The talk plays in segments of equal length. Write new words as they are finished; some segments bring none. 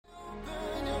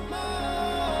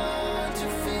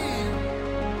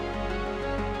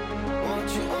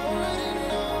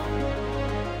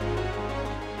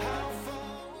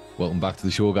Welcome back to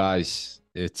the show, guys.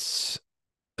 It's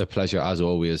a pleasure as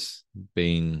always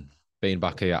being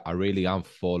back here. I really am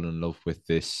falling in love with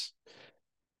this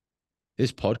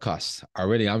podcast. I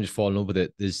really am just falling in love with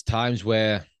it. There's times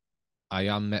where I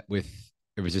am met with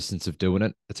a resistance of doing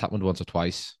it. It's happened once or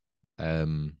twice.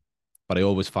 Um, but I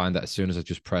always find that as soon as I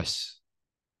just press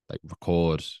like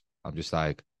record, I'm just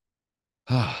like,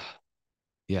 ah,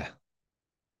 yeah,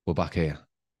 we're back here.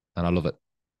 And I love it.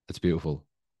 It's beautiful.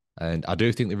 And I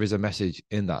do think there is a message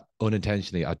in that.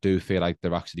 Unintentionally, I do feel like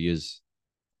there actually is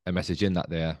a message in that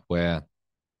there where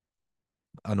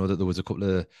I know that there was a couple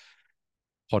of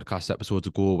podcast episodes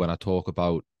ago when I talk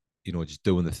about, just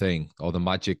doing the thing or the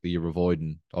magic that you're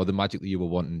avoiding or the magic that you were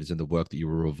wanting is in the work that you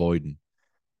were avoiding.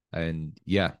 And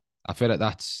yeah, I feel like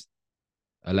that's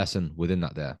a lesson within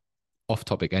that there. Off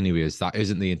topic anyways, that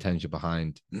isn't the intention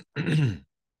behind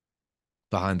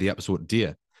behind the episode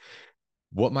dear.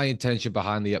 What my intention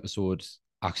behind the episode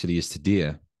actually is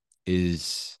today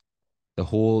is the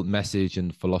whole message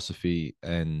and philosophy.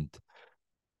 And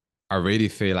I really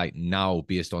feel like now,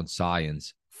 based on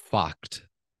science, fact,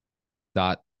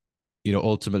 that,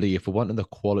 ultimately, if we're wanting the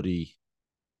quality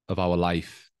of our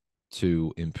life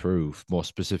to improve, more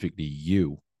specifically,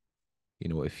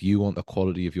 if you want the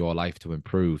quality of your life to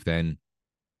improve, then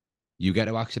you get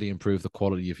to actually improve the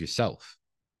quality of yourself,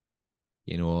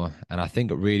 and I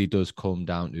think it really does come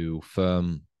down to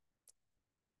firm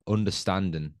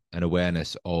understanding and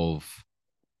awareness of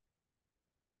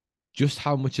just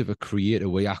how much of a creator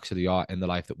we actually are in the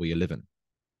life that we are living.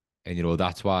 And,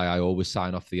 that's why I always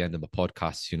sign off the end of my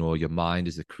podcast. Your mind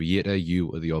is the creator,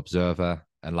 you are the observer,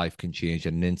 and life can change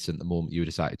in an instant the moment you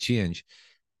decide to change.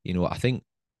 I think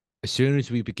as soon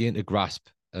as we begin to grasp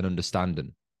an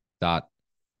understanding that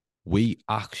we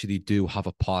actually do have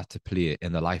a part to play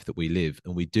in the life that we live,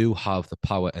 and we do have the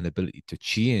power and ability to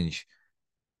change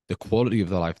the quality of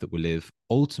the life that we live,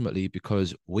 ultimately,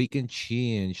 because we can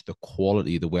change the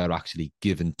quality that we're actually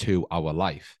given to our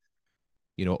life.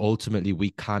 Ultimately,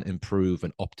 we can improve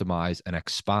and optimize and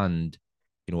expand,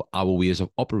 our ways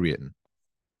of operating.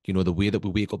 The way that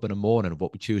we wake up in the morning,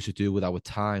 what we choose to do with our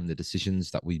time, the decisions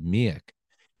that we make,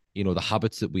 the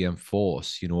habits that we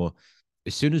enforce,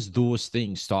 as soon as those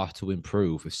things start to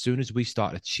improve, as soon as we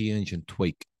start to change and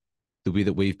tweak the way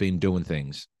that we've been doing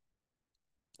things,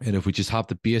 and if we just have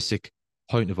the basic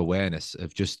point of awareness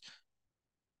of just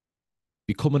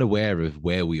becoming aware of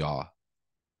where we are,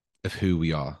 of who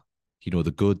we are,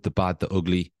 the good, the bad, the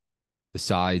ugly, the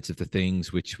sides of the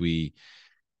things which we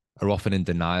are often in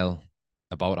denial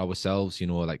about ourselves,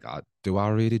 like, do I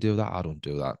really do that? I don't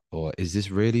do that. Or is this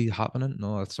really happening?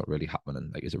 No, it's not really happening.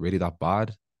 Like, is it really that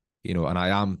bad? And I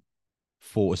am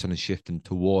focusing and shifting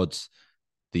towards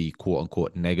the quote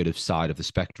unquote negative side of the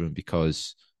spectrum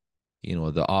because,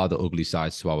 there are the ugly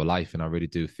sides to our life. And I really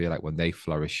do feel like when they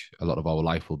flourish, a lot of our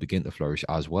life will begin to flourish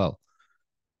as well.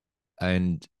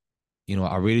 And,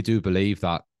 I really do believe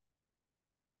that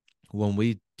when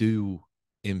we do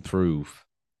improve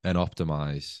and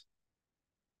optimize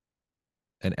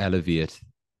and elevate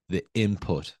the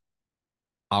input,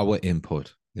 our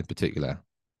input in particular,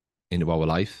 into our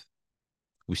life,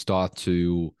 we start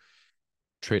to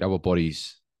treat our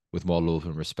bodies with more love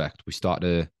and respect. We start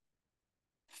to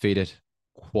feed it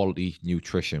quality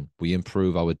nutrition. We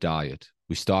improve our diet.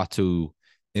 We start to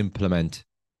implement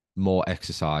more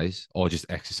exercise or just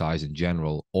exercise in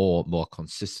general or more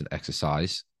consistent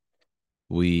exercise.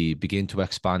 We begin to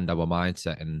expand our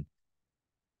mindset in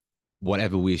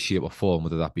whatever way, shape, or form,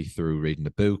 whether that be through reading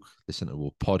a book, listening to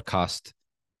a podcast,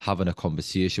 having a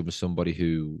conversation with somebody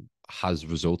who has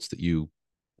results that you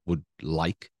would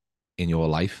like in your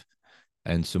life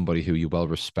and somebody who you well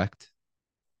respect,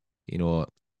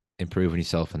 improving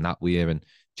yourself in that way and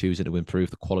choosing to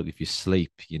improve the quality of your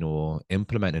sleep,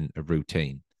 implementing a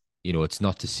routine. It's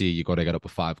not to say you got to get up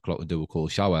at 5 o'clock and do a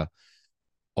cold shower,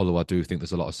 although I do think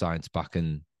there's a lot of science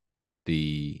backing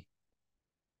the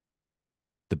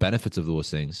benefits of those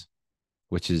things,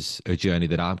 which is a journey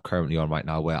that I'm currently on right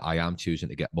now, where I am choosing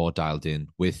to get more dialed in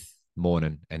with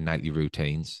morning and nightly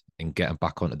routines and getting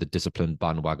back onto the disciplined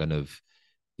bandwagon of,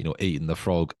 eating the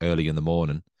frog early in the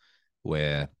morning,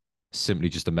 where simply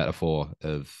just a metaphor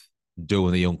of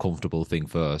doing the uncomfortable thing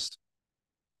first.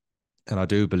 And I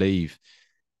do believe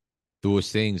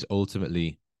those things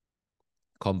ultimately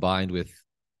combined with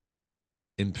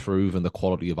improving the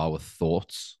quality of our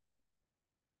thoughts,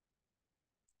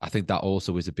 I think that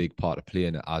also is a big part of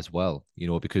playing it as well,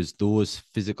 because those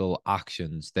physical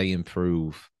actions, they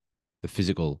improve the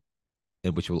physical,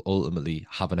 and which will ultimately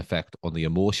have an effect on the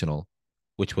emotional,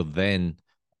 which will then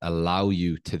allow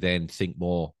you to then think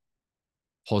more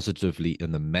positively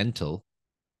in the mental,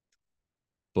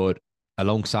 But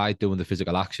alongside doing the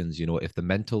physical actions, if the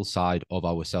mental side of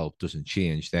ourselves doesn't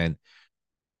change, then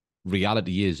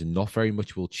reality is not very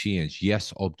much will change.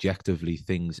 Yes, objectively,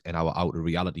 things in our outer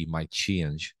reality might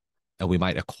change and we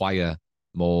might acquire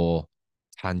more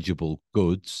tangible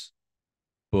goods,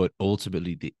 but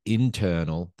ultimately, the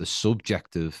internal, the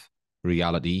subjective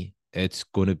reality, it's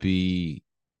going to be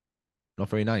not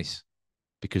very nice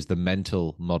because the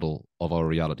mental model of our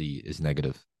reality is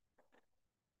negative.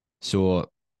 So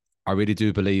I really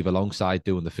do believe alongside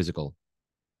doing the physical,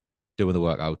 doing the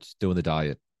workouts, doing the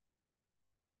diet,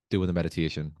 doing the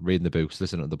meditation, reading the books,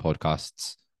 listening to the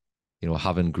podcasts,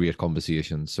 having great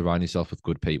conversations, surround yourself with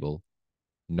good people,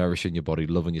 nourishing your body,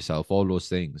 loving yourself, all those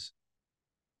things.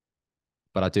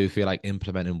 But I do feel like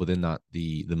implementing within that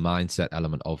the mindset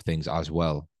element of things as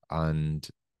well, and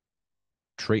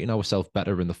treating ourselves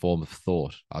better in the form of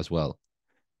thought as well.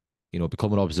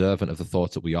 Becoming observant of the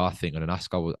thoughts that we are thinking and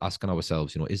asking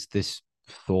ourselves, is this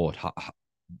thought,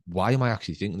 why am I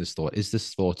actually thinking this thought? Is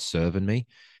this thought serving me?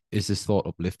 Is this thought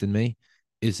uplifting me?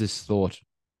 Is this thought,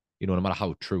 no matter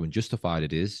how true and justified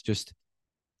it is, just,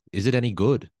 is it any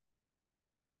good?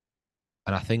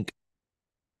 And I think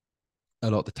a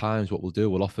lot of the times what we'll do,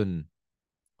 we'll often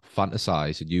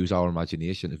fantasize and use our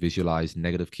imagination to visualize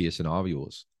negative case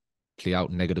scenarios, play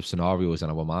out negative scenarios in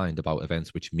our mind about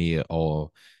events which may or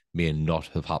may not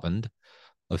have happened,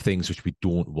 of things which we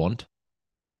don't want,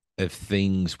 of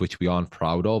things which we aren't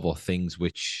proud of, or things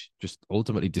which just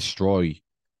ultimately destroy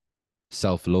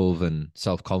self-love and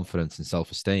self-confidence and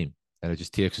self-esteem. And it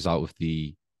just takes us out of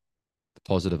the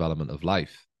positive element of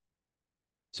life.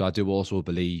 So I do also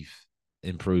believe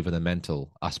improving the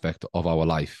mental aspect of our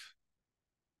life,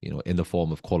 in the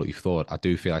form of quality thought. I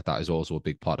do feel like that is also a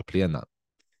big part of playing that.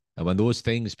 And when those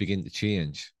things begin to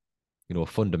change,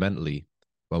 fundamentally,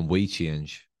 when we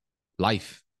change,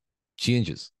 life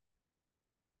changes.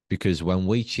 Because when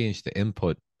we change the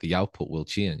input, the output will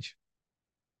change.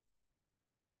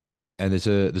 And there's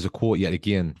a quote yet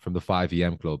again from the 5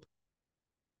 AM Club.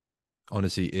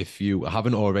 Honestly, if you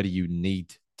haven't already, you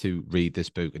need to read this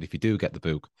book. And if you do get the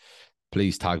book,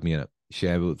 please tag me in it.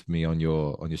 Share it with me on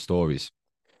your stories.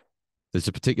 There's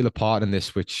a particular part in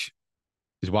this which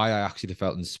is why I actually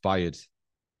felt inspired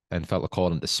and felt a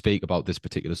calling to speak about this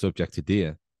particular subject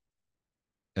today.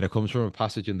 And it comes from a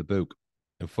passage in the book.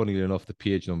 And funnily enough, the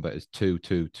page number is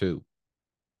 222.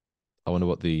 I wonder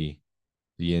what the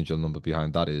angel number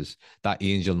behind that is. That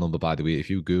angel number, by the way, if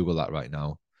you Google that right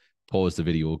now, pause the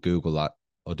video, Google that,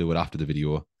 or do it after the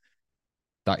video,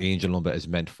 that angel number is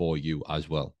meant for you as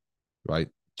well, right?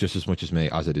 Just as much as me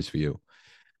as it is for you.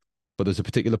 But there's a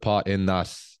particular part in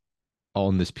that,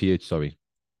 on this page, sorry.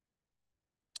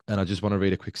 And I just want to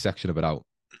read a quick section of it out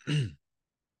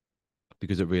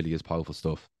because it really is powerful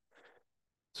stuff.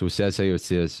 So it says here, it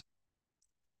says,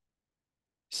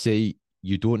 see,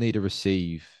 you don't need to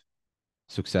receive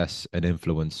success and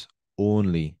influence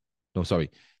only. No, sorry.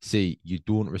 See, you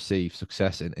don't receive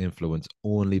success and influence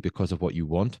only because of what you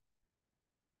want.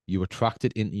 You attract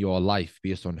it into your life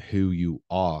based on who you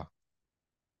are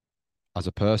as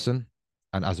a person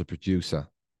and as a producer.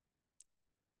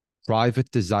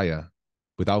 Private desire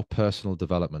without personal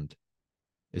development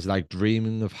is like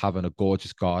dreaming of having a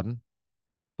gorgeous garden,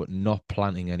 but not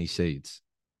planting any seeds.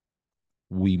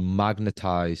 We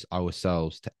magnetize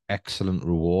ourselves to excellent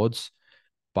rewards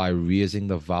by raising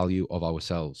the value of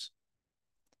ourselves.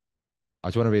 I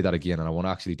just want to read that again, and I want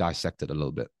to actually dissect it a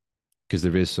little bit because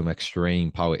there is some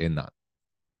extreme power in that.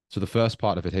 So the first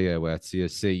part of it here, where it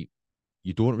says, see,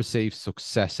 you don't receive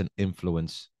success and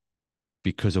influence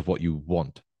because of what you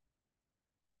want.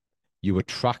 You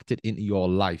attract it into your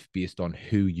life based on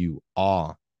who you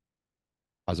are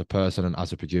as a person and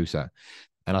as a producer.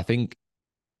 And I think,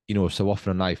 so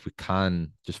often in life, we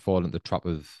can just fall into the trap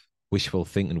of wishful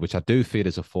thinking, which I do feel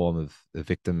is a form of the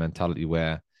victim mentality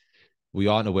where we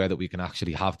aren't aware that we can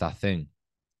actually have that thing.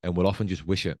 And we'll often just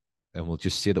wish it and we'll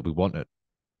just say that we want it.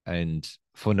 And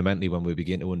fundamentally, when we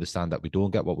begin to understand that we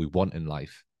don't get what we want in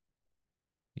life,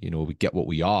 we get what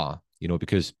we are,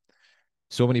 because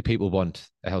so many people want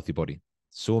a healthy body.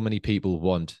 So many people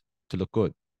want to look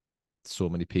good. So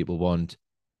many people want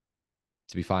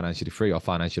to be financially free or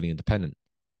financially independent.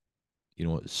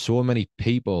 So many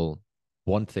people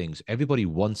want things. Everybody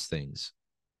wants things.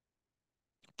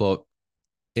 But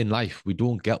in life, we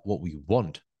don't get what we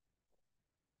want.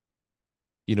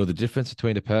 The difference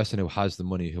between a person who has the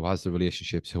money, who has the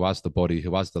relationships, who has the body,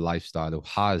 who has the lifestyle, who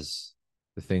has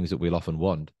the things that we'll often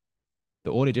want.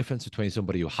 The only difference between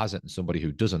somebody who has it and somebody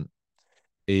who doesn't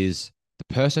is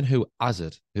the person who has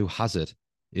it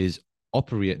is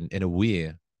operating in a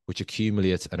way which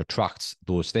accumulates and attracts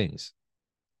those things.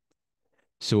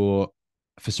 So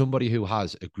for somebody who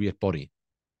has a great body,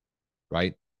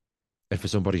 right, and for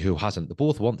somebody who hasn't, they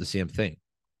both want the same thing.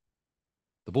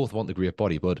 They both want the great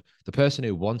body, but the person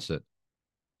who wants it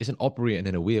isn't operating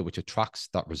in a way which attracts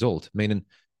that result, meaning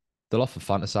they'll often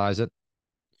fantasize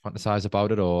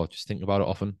about it, or just think about it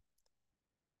often,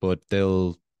 but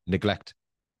they'll neglect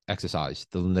exercise.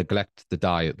 They'll neglect the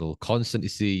diet. They'll constantly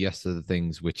say yes to the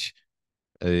things which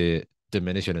are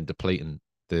diminishing and depleting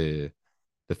the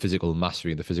the physical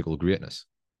mastery and the physical greatness,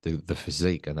 the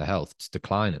physique and the health. It's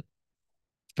declining.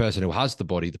 The person who has the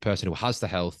body, the person who has the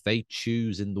health, they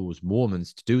choose in those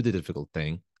moments to do the difficult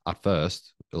thing. At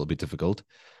first, it'll be difficult,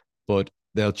 but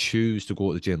they'll choose to go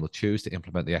to the gym. They'll choose to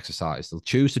implement the exercise. They'll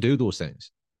choose to do those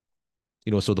things.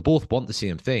 So they both want the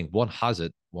same thing. One has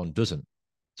it, one doesn't.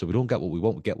 So we don't get what we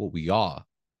want, we get what we are.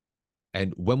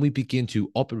 And when we begin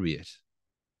to operate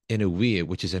in a way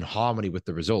which is in harmony with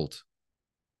the result,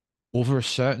 over a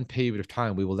certain period of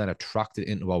time, we will then attract it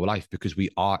into our life because we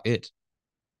are it.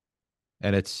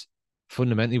 And it's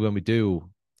fundamentally when we do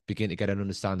begin to get an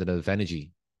understanding of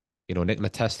energy. Nikola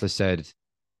Tesla said,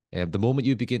 the moment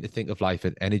you begin to think of life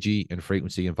in energy and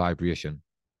frequency and vibration,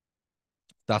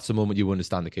 that's the moment you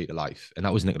understand the key to life. And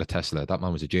that was Nikola Tesla. That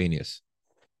man was a genius.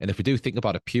 And if we do think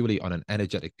about it purely on an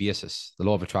energetic basis, the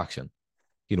law of attraction,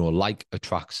 like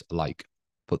attracts like.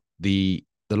 But the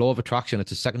law of attraction,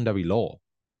 it's a secondary law.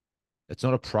 It's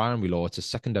not a primary law, it's a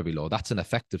secondary law. That's an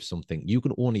effect of something. You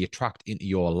can only attract into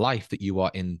your life that you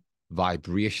are in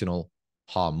vibrational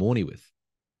harmony with,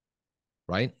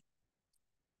 right?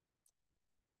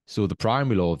 So the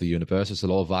primary law of the universe is the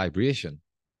law of vibration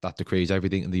that decrees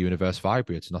everything in the universe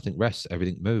vibrates, nothing rests,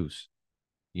 everything moves.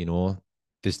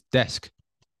 This desk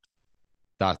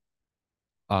that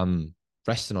I'm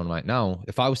resting on right now,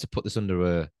 if I was to put this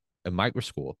under a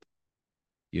microscope,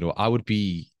 I would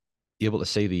be able to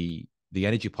see the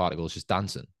energy particles just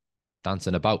dancing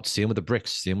about. Same with the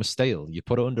bricks, same with steel. You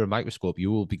put it under a microscope,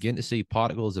 you will begin to see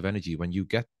particles of energy. When you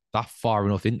get that far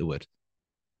enough into it,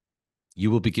 you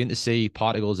will begin to see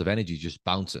particles of energy just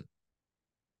bouncing.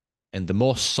 And the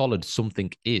more solid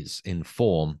something is in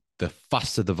form, the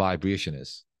faster the vibration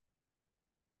is,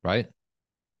 right?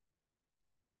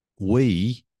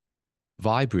 We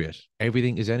vibrate.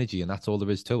 Everything is energy, and that's all there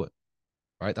is to it,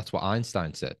 right? That's what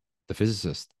Einstein said, the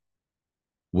physicist.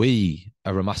 We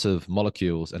are a massive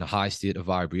molecules in a high state of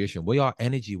vibration. We are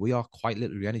energy. We are quite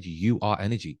literally energy. You are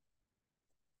energy.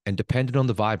 And depending on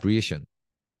the vibration,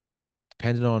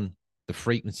 depending on the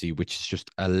frequency, which is just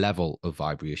a level of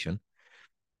vibration,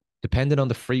 depending on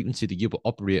the frequency that you're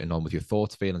operating on with your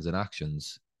thoughts, feelings, and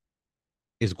actions,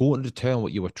 is going to determine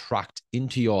what you attract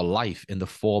into your life in the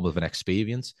form of an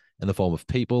experience, in the form of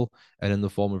people, and in the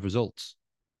form of results.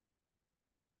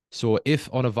 So if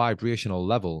on a vibrational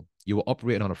level, you are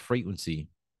operating on a frequency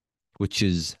which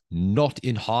is not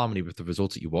in harmony with the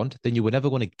results that you want, then you were never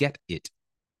going to get it,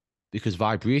 because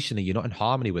vibrationally, you're not in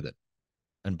harmony with it.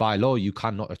 And by law, you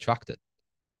cannot attract it.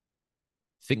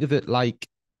 Think of it like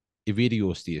a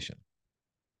radio station.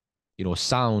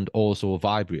 Sound also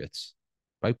vibrates,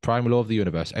 right? Primary law of the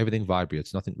universe, everything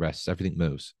vibrates, nothing rests, everything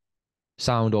moves.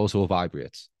 Sound also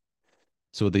vibrates.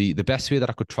 So the best way that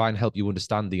I could try and help you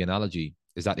understand the analogy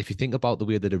is that if you think about the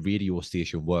way that a radio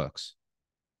station works,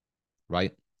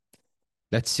 right?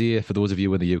 Let's say for those of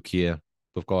you in the UK,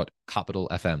 we've got Capital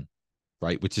FM,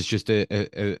 right? Which is just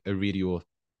a radio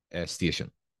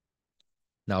station.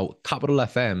 Now, Capital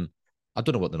FM, I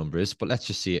don't know what the number is, but let's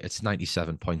just say it's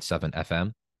 97.7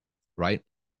 FM, right?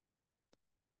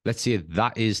 Let's say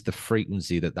that is the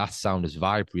frequency that sound is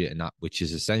vibrating at, which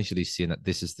is essentially saying that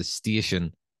this is the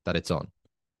station that it's on,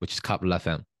 which is Capital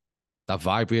FM. That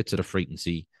vibrates at a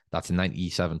frequency that's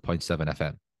 97.7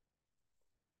 FM.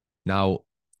 Now,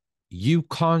 you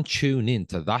can't tune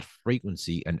into that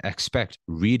frequency and expect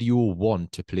Radio 1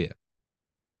 to play,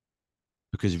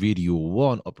 because Radio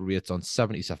 1 operates on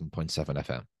 77.7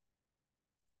 FM.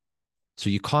 So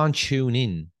you can't tune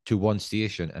in to one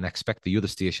station and expect the other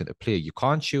station to play. You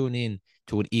can't tune in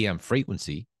to an AM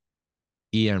frequency,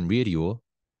 AM radio,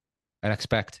 and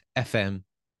expect FM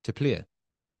to play.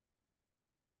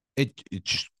 It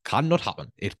just cannot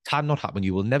happen. It cannot happen.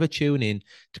 You will never tune in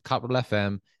to Capital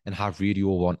FM and have Radio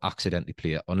 1 accidentally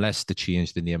play it unless they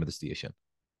change the name of the station.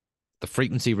 The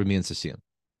frequency remains the same.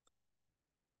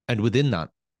 And within that,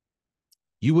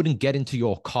 you wouldn't get into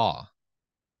your car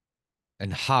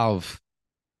and have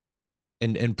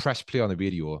and press play on the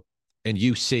radio and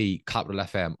you see Capital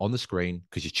FM on the screen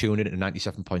because you're tuning in at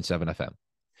 97.7 FM.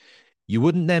 You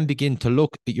wouldn't then begin to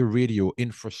look at your radio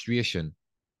in frustration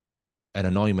and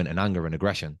annoyance and anger and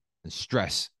aggression and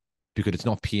stress because it's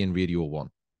not paying Radio 1.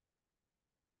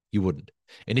 You wouldn't.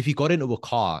 And if you got into a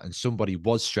car and somebody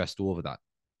was stressed over that,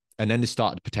 and then they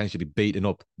started potentially beating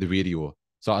up the radio,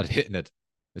 started hitting it,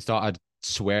 they started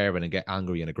swearing and get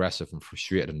angry and aggressive and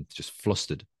frustrated and just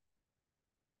flustered.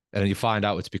 And then you find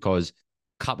out it's because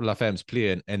Capital FM's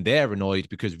playing and they're annoyed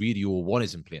because Radio 1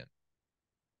 isn't playing.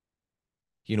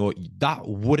 You know, that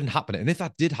wouldn't happen. And if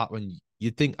that did happen,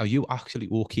 you'd think, are you actually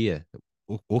okay?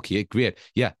 Okay, great.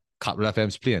 Yeah, Capital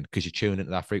FM's playing because you're tuning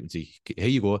into that frequency. Here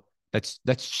you go.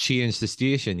 Let's change the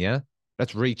station, yeah?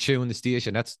 Let's retune the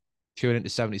station. Let's tune into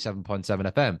 77.7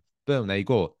 FM. Boom, there you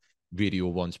go.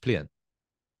 Radio 1's playing.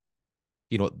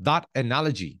 You know, that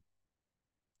analogy,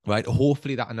 right?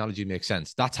 Hopefully that analogy makes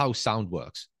sense. That's how sound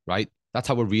works, right? That's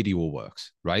how a radio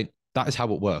works, right? That is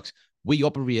how it works. We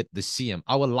operate the same.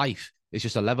 Our life is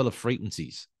just a level of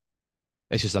frequencies.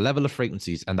 It's just a level of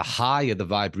frequencies, and the higher the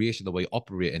vibration that we're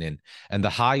operating in, and the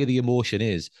higher the emotion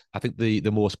is, I think the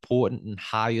most potent and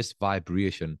highest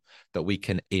vibration that we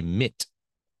can emit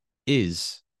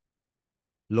is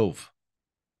love,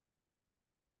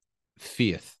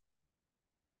 faith.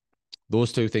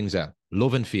 Those two things there,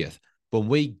 love and faith. When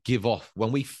we give off,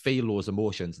 when we feel those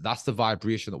emotions, that's the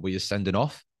vibration that we are sending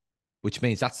off, which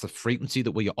means that's the frequency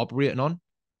that we are operating on,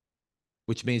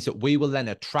 which means that we will then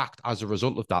attract, as a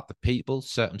result of that, the people,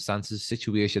 circumstances,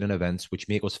 situation, and events which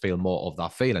make us feel more of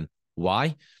that feeling.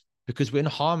 Why? Because we're in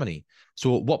harmony.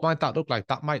 So what might that look like?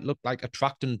 That might look like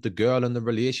attracting the girl in the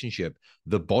relationship,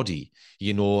 the body,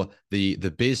 you know, the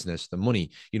business, the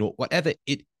money, you know, whatever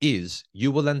it is,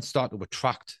 you will then start to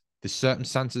attract the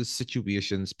circumstances,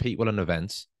 situations, people, and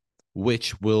events,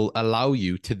 which will allow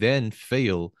you to then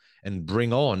feel and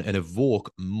bring on and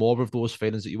evoke more of those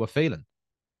feelings that you are feeling.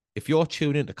 If you're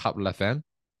tuning into Capital FM,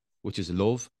 which is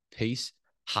love, peace,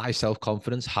 high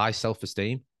self-confidence, high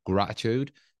self-esteem,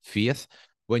 gratitude, faith,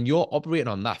 when you're operating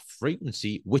on that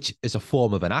frequency, which is a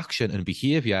form of an action and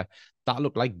behavior, that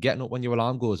look like getting up when your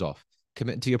alarm goes off,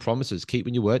 committing to your promises,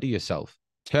 keeping your word to yourself,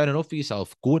 turning up for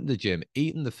yourself, going to the gym,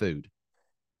 eating the food,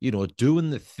 you know,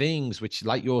 doing the things which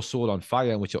light your soul on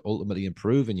fire and which are ultimately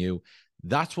improving you.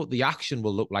 That's what the action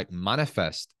will look like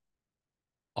manifest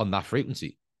on that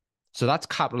frequency. So that's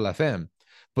Capital FM.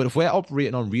 But if we're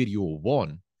operating on Radio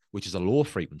 1, which is a low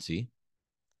frequency,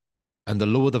 and the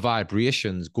lower the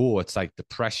vibrations go, it's like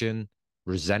depression,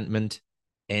 resentment,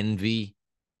 envy,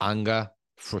 anger,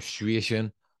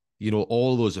 frustration, you know,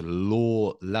 all those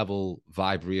low level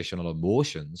vibrational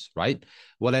emotions, right?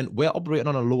 Well, then we're operating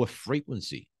on a lower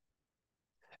frequency.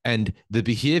 And the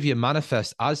behavior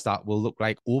manifest as that will look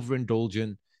like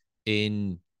overindulging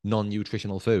in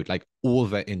non-nutritional food, like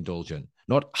overindulgent,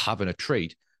 not having a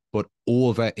treat, but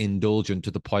overindulgent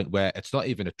to the point where it's not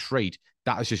even a treat.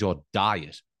 That is just your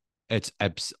diet. It's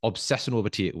obsessing over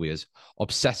takeaways,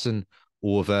 obsessing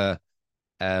over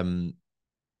just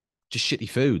shitty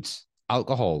foods,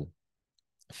 alcohol,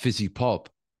 fizzy pop,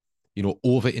 you know,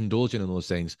 overindulging in those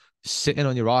things, sitting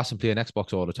on your ass and playing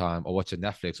Xbox all the time, or watching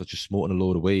Netflix, or just smoking a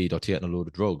load of weed, or taking a load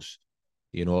of drugs,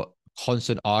 you know,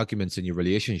 constant arguments in your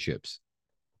relationships,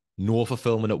 no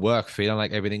fulfillment at work, feeling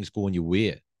like everything's going your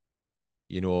way,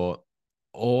 you know,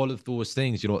 all of those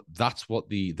things, you know, that's what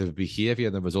the behavior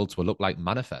and the results will look like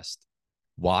manifest.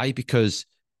 Why? Because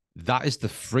that is the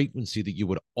frequency that you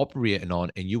were operating on,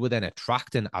 and you were then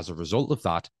attracting, as a result of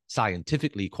that,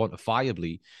 scientifically,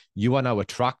 quantifiably, you are now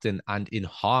attracting and in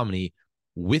harmony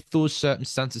with those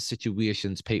circumstances,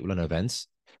 situations, people, and events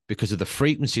because of the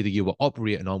frequency that you were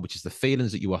operating on, which is the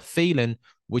feelings that you are feeling,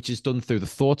 which is done through the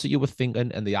thoughts that you were thinking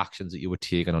and the actions that you were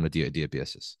taking on a day-to-day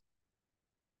basis.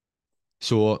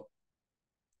 So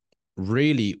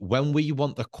really, when we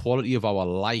want the quality of our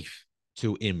life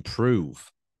to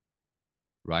improve,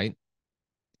 right?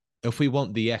 If we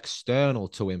want the external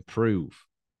to improve,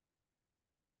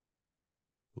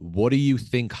 what do you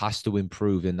think has to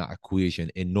improve in that equation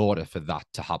in order for that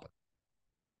to happen?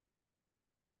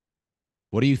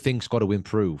 What do you think's got to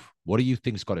improve? What do you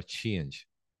think's got to change?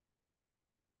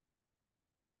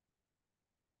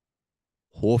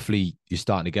 Hopefully, you're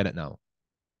starting to get it now.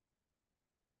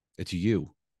 It's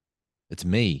you. It's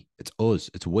me. It's us.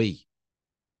 It's we.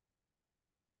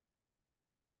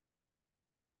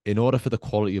 In order for the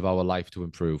quality of our life to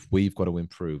improve, we've got to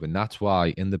improve. And that's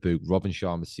why in the book, Robin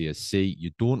Sharma says, see,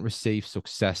 you don't receive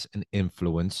success and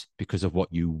influence because of what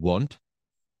you want.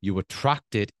 You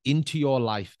attract it into your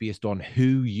life based on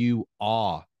who you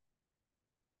are.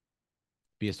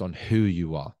 Based on who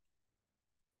you are.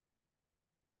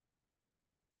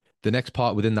 The next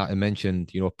part within that I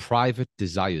mentioned, you know, private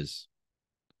desires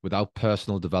without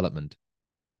personal development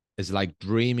is like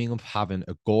dreaming of having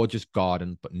a gorgeous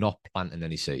garden, but not planting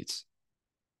any seeds.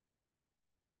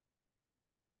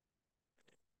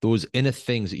 those inner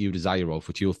things that you desire of,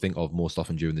 which you'll think of most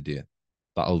often during the day,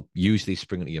 that'll usually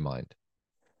spring into your mind.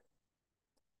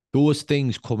 Those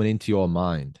things coming into your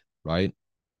mind, right?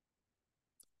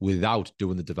 Without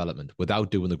doing the development,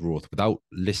 without doing the growth, without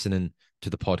listening to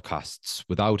the podcasts,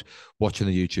 without watching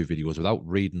the YouTube videos, without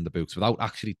reading the books, without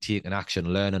actually taking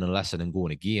action, learning a lesson and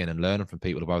going again and learning from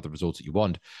people about the results that you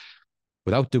want,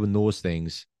 without doing those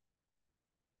things,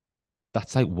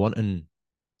 that's like wanting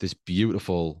this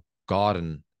beautiful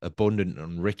garden, abundant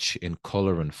and rich in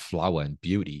color and flower and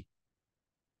beauty,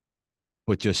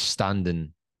 but just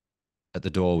standing at the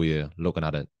doorway looking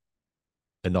at it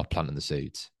and not planting the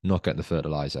seeds, not getting the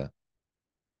fertilizer,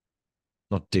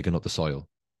 not digging up the soil.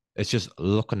 It's just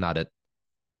looking at it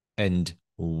and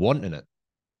wanting it,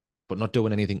 but not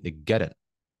doing anything to get it.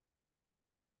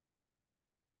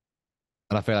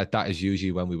 And I feel like that is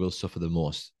usually when we will suffer the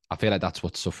most. I feel like that's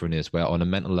what suffering is, where on a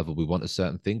mental level, we want a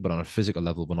certain thing, but on a physical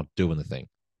level, we're not doing the thing.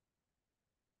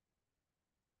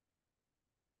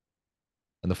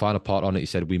 And the final part on it, he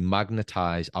said, we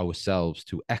magnetize ourselves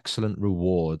to excellent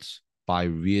rewards by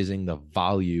raising the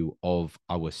value of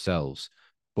ourselves.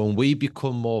 When we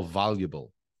become more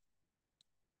valuable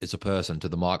as a person to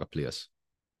the marketplace,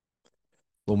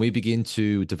 when we begin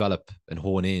to develop and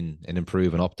hone in and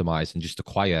improve and optimize and just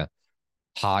acquire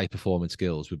high performance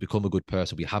skills, we become a good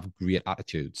person, we have great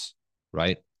attitudes,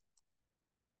 right?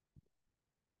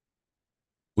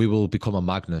 We will become a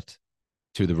magnet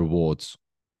to the rewards.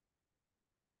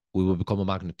 We will become a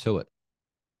magnet to it.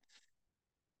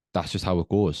 That's just how it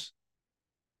goes.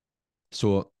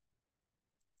 So,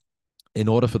 in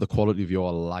order for the quality of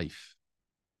your life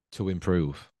to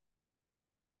improve,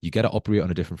 you got to operate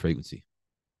on a different frequency.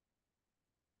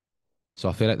 So,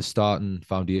 I feel like the starting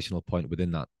foundational point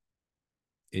within that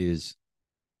is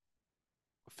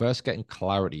first getting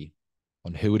clarity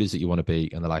on who it is that you want to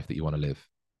be and the life that you want to live.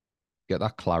 Get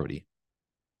that clarity.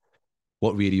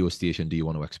 What radio station do you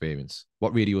want to experience?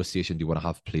 What radio station do you want to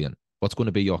have playing? What's going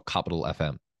to be your capital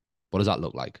FM? What does that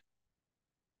look like?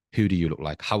 Who do you look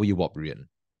like? How are you operating?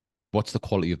 What's the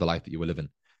quality of the life that you were living?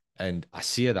 And I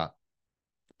say that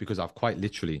because I've quite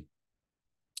literally,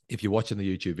 if you're watching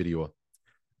the YouTube video,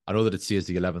 I know that it says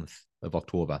the 11th of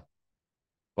October,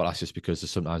 but that's just because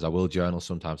sometimes I will journal,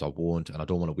 sometimes I won't, and I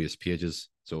don't want to waste pages.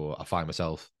 So I find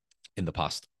myself in the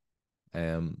past.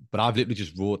 But I've literally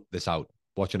just wrote this out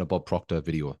watching a Bob Proctor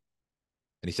video.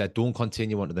 And he said, don't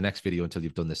continue on to the next video until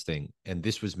you've done this thing. And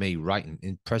this was me writing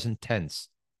in present tense,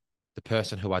 the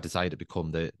person who I desire to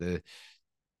become, the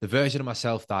version of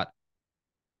myself that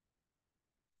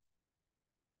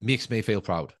makes me feel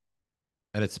proud.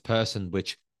 And it's a person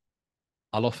which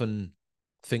I'll often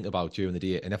think about during the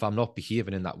day. And if I'm not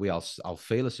behaving in that way, I'll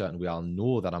feel a certain way. I'll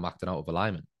know that I'm acting out of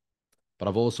alignment. But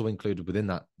I've also included within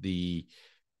that the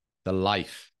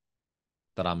life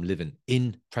that I'm living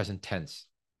in present tense.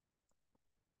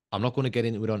 I'm not going to get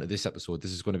into it onto this episode.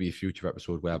 This is going to be a future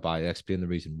episode whereby I explain the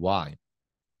reason why.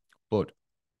 But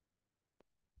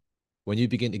when you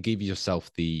begin to give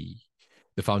yourself the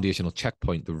foundational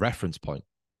checkpoint, the reference point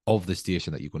of the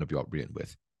station that you're going to be operating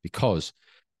with, because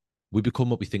we become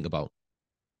what we think about.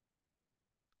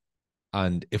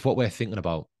 And if what we're thinking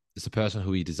about is the person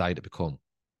who we desire to become,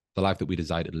 the life that we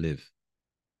desire to live,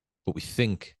 but we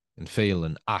think and feel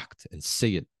and act and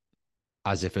see it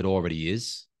as if it already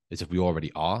is, as if we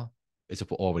already are, as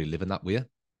if we're already living that way,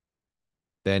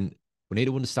 then we need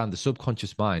to understand the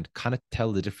subconscious mind cannot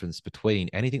tell the difference between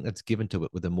anything that's given to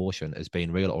it with emotion as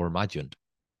being real or imagined,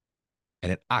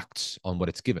 and it acts on what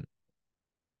it's given.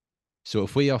 So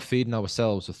if we are feeding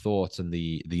ourselves the thoughts and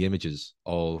the images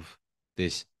of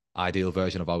this ideal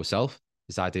version of ourselves,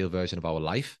 this ideal version of our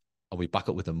life, and we back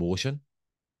it with emotion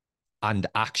and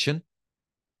action,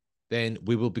 then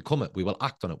we will become it. We will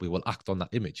act on it. We will act on that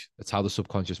image. That's how the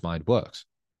subconscious mind works.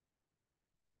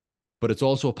 But it's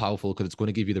also powerful because it's going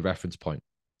to give you the reference point.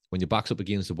 When your back's up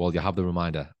against the wall, you have the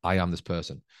reminder, I am this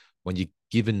person. When you're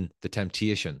given the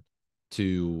temptation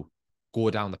to go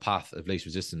down the path of least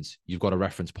resistance, you've got a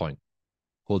reference point.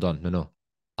 Hold on, no,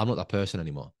 I'm not that person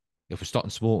anymore. If we're stopping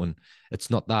smoking, it's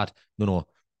not that, no,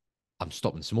 I'm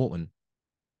stopping smoking.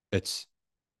 It's,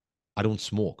 I don't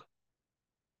smoke.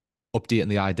 Updating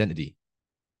the identity,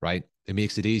 right? It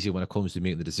makes it easier when it comes to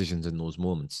making the decisions in those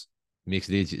moments. It makes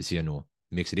it easier to say no.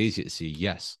 It makes it easier to say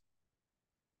yes.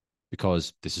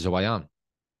 Because this is who I am.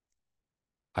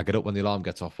 I get up when the alarm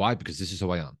gets off. Why? Because this is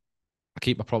who I am. I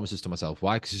keep my promises to myself.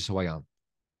 Why? Because this is who I am.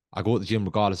 I go to the gym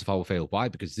regardless if I will fail. Why?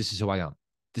 Because this is who I am.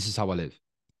 This is how I live.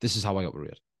 This is how I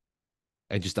operate.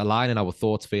 And just aligning our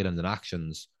thoughts, feelings, and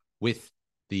actions with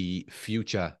the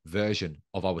future version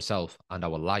of ourselves and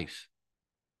our life.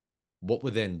 What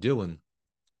we're then doing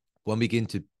when we begin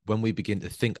to when we begin to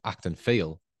think, act, and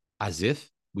feel as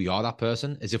if we are that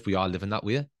person, as if we are living that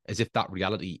way, as if that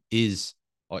reality is,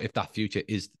 or if that future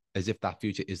is, as if that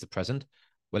future is the present,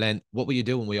 well, then what we are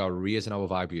doing, we are raising our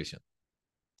vibration.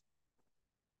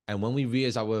 And when we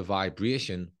raise our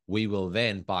vibration, we will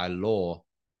then, by law,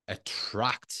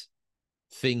 attract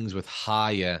things with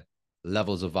higher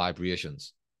levels of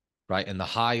vibrations, right? And the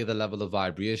higher the level of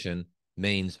vibration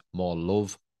means more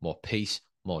love, more peace,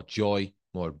 more joy,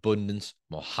 more abundance,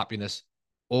 more happiness.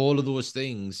 All of those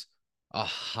things are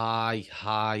high,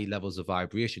 high levels of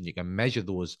vibration. You can measure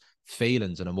those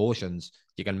feelings and emotions.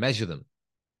 You can measure them.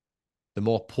 They're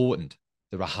more potent.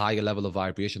 They're a higher level of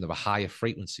vibration. They're a higher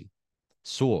frequency.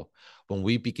 So when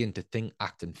we begin to think,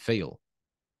 act, and feel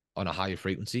on a higher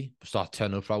frequency, we start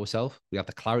turning up for ourselves. We have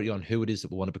the clarity on who it is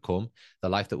that we want to become, the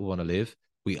life that we want to live.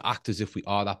 We act as if we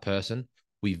are that person.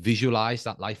 We visualize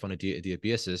that life on a day-to-day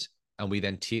basis, and we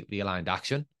then take the aligned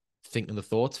action, thinking the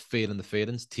thoughts, feeling the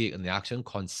feelings, taking the action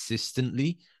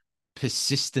consistently,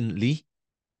 persistently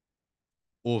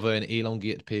over an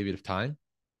elongated period of time.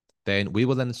 Then we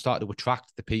will then start to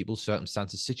attract the people,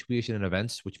 circumstances, situation, and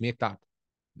events which make that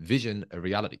vision a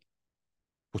reality,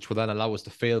 which will then allow us to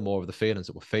feel more of the feelings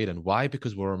that we're feeling. Why?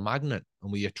 Because we're a magnet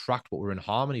and we attract what we're in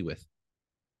harmony with.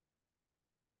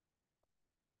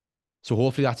 So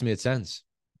hopefully that's made sense.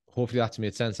 Hopefully that's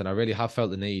made sense. And I really have felt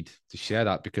the need to share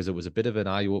that because it was a bit of an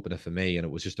eye-opener for me, and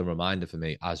it was just a reminder for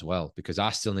me as well, because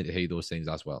I still need to hear those things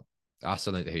as well. I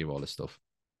still need to hear all this stuff.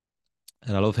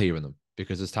 And I love hearing them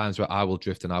because there's times where I will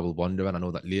drift and I will wander, and I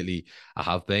know that lately I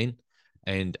have been,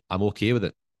 and I'm okay with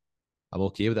it. I'm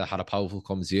okay with it. I had a powerful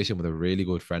conversation with a really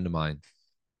good friend of mine,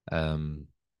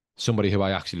 somebody who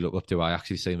I actually look up to. I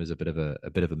actually see him as a bit of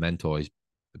a mentor. He's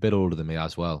a bit older than me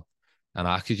as well, and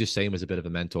I actually just see him as a bit of a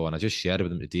mentor. And I just shared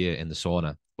with him today in the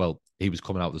sauna. Well, he was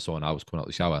coming out of the sauna, I was coming out of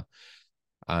the shower,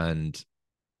 and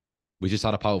we just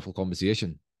had a powerful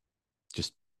conversation,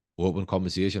 just open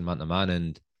conversation, man to man.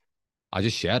 And I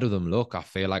just shared with him, look, I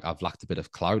feel like I've lacked a bit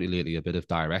of clarity lately, a bit of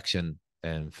direction,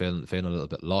 and feeling a little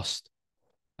bit lost.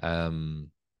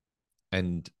 And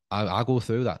I go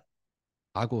through that.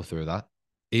 I go through that,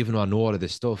 even though I know all of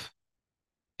this stuff.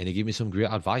 And he gave me some great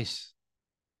advice.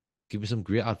 Give me some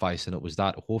great advice. And it was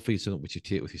that, hopefully it's something which you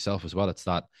take with yourself as well. It's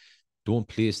that, don't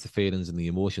place the feelings and the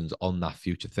emotions on that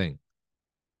future thing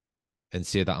and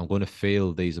say that I'm going to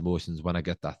feel these emotions when I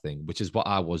get that thing, which is what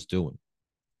I was doing.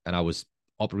 And I was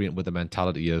operating with the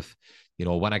mentality of,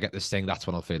 when I get this thing, that's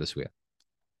when I'll feel this way.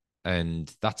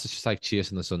 And that's just like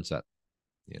chasing the sunset.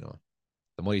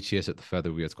 The more you chase it, the further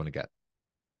away it's going to get.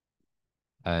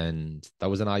 And that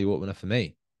was an eye opener for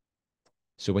me.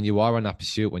 So when you are on that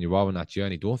pursuit, when you are on that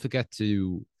journey, don't forget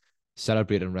to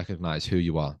celebrate and recognize who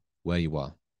you are, where you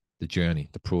are, the journey,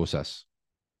 the process,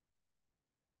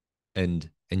 and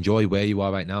enjoy where you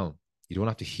are right now. You don't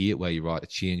have to hate where you are to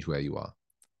change where you are.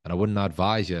 And I wouldn't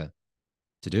advise you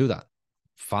to do that.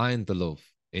 Find the love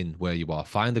in where you are,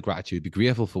 find the gratitude, be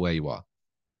grateful for where you are.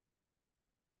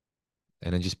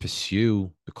 And then just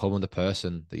pursue becoming the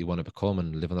person that you want to become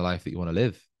and living the life that you want to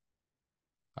live.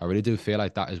 I really do feel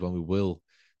like that is when we will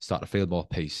start to feel more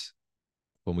peace,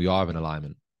 when we are in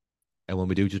alignment, and when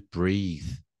we do just breathe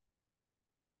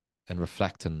and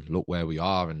reflect and look where we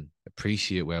are and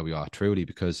appreciate where we are truly,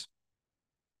 because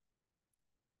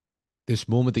this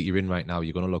moment that you're in right now,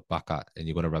 you're going to look back at and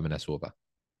you're going to reminisce over.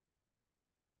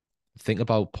 Think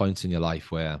about points in your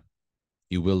life where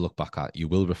you will look back at, you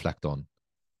will reflect on,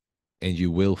 and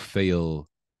you will feel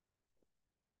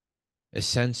a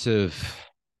sense of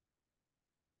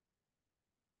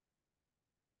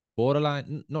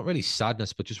borderline, not really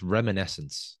sadness, but just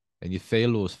reminiscence. And you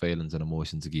feel those feelings and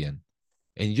emotions again.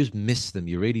 And you just miss them.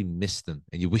 You really miss them.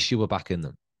 And you wish you were back in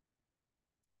them.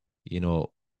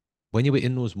 When you were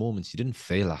in those moments, you didn't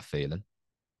feel that feeling.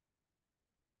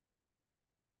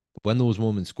 But when those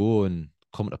moments go and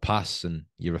come to pass and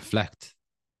you reflect,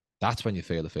 that's when you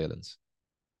feel the feelings.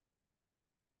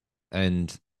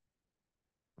 And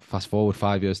fast forward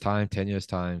 5 years' time, 10 years'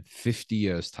 time, 50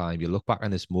 years' time, you look back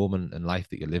on this moment in life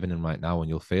that you're living in right now and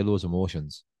you'll feel those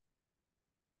emotions.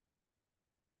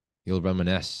 You'll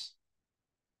reminisce.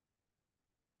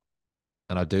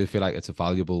 And I do feel like it's a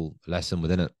valuable lesson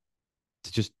within it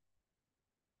to just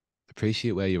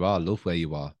appreciate where you are, love where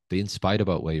you are, be inspired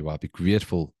about where you are, be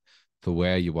grateful for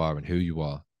where you are and who you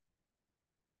are.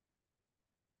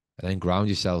 And then ground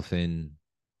yourself in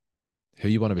who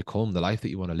you want to become, the life that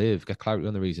you want to live, get clarity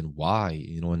on the reason why,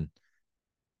 and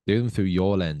do them through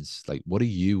your lens. Like, what do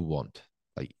you want?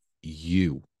 Like,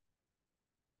 you.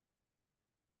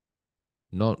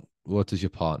 Not what does your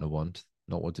partner want?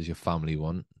 not what does your family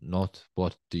want, not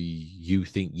what do you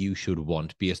think you should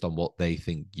want based on what they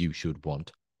think you should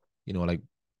want. You know, like,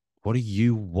 what do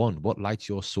you want? What lights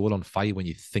your soul on fire when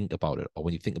you think about it, or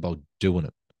when you think about doing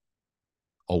it,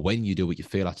 or when you do it, you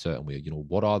feel that certain way? You know,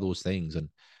 what are those things? And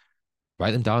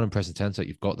write them down in present tense that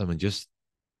you've got them, and just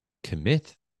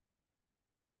commit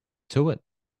to it.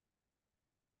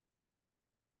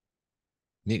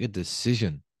 Make a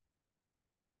decision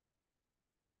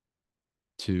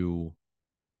to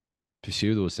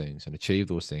pursue those things and achieve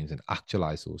those things and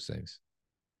actualize those things.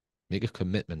 Make a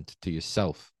commitment to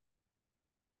yourself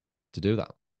to do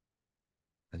that,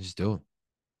 and just do it.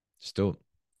 Just do it.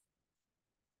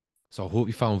 So I hope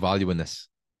you found value in this.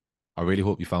 I really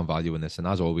hope you found value in this. And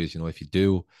as always, you know, if you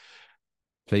do,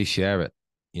 please share it.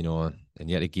 You know, and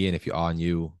yet again, if you are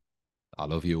new, I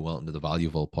love you. Welcome to the Value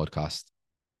Vault podcast.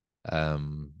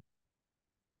 And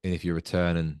if you're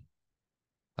returning,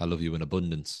 I love you in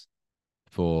abundance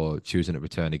for choosing to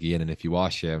return again. And if you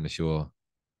are sharing the show,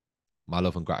 my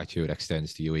love and gratitude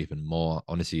extends to you even more.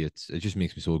 Honestly, it just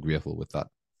makes me so grateful with that.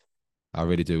 I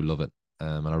really do love it.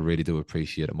 And I really do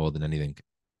appreciate it more than anything.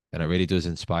 And it really does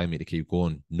inspire me to keep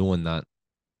going, knowing that,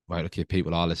 right, okay,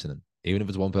 people are listening. Even if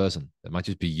it's one person, it might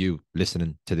just be you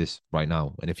listening to this right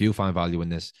now. And if you find value in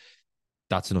this,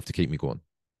 that's enough to keep me going.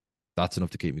 That's enough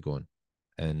to keep me going.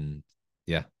 And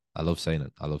yeah, I love saying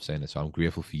it. I love saying it. So I'm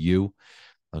grateful for you.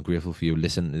 I'm grateful for you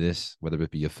listening to this, whether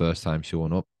it be your first time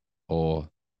showing up or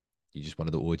you're just one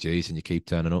of the OGs and you keep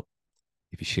turning up.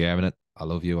 If you're sharing it, I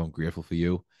love you. I'm grateful for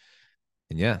you.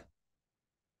 And yeah,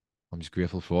 I'm just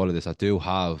grateful for all of this. I do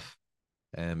have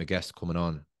a guest coming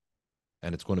on,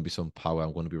 and it's going to be some power.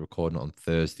 I'm going to be recording it on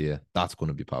Thursday. That's going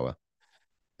to be power.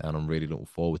 And I'm really looking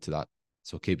forward to that.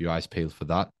 So keep your eyes peeled for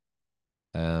that.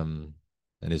 And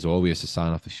as always, to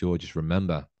sign off the show, just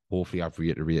remember, hopefully I've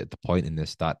reiterated the point in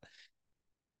this, that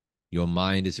your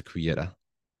mind is a creator.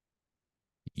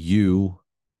 You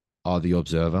are the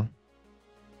observer.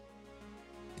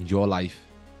 And your life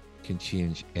can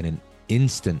change in an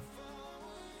instant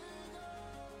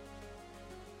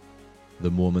the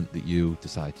moment that you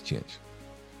decide to change.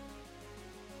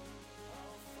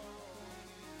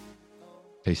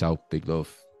 Peace out. Big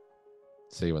love.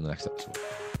 See you on the next episode.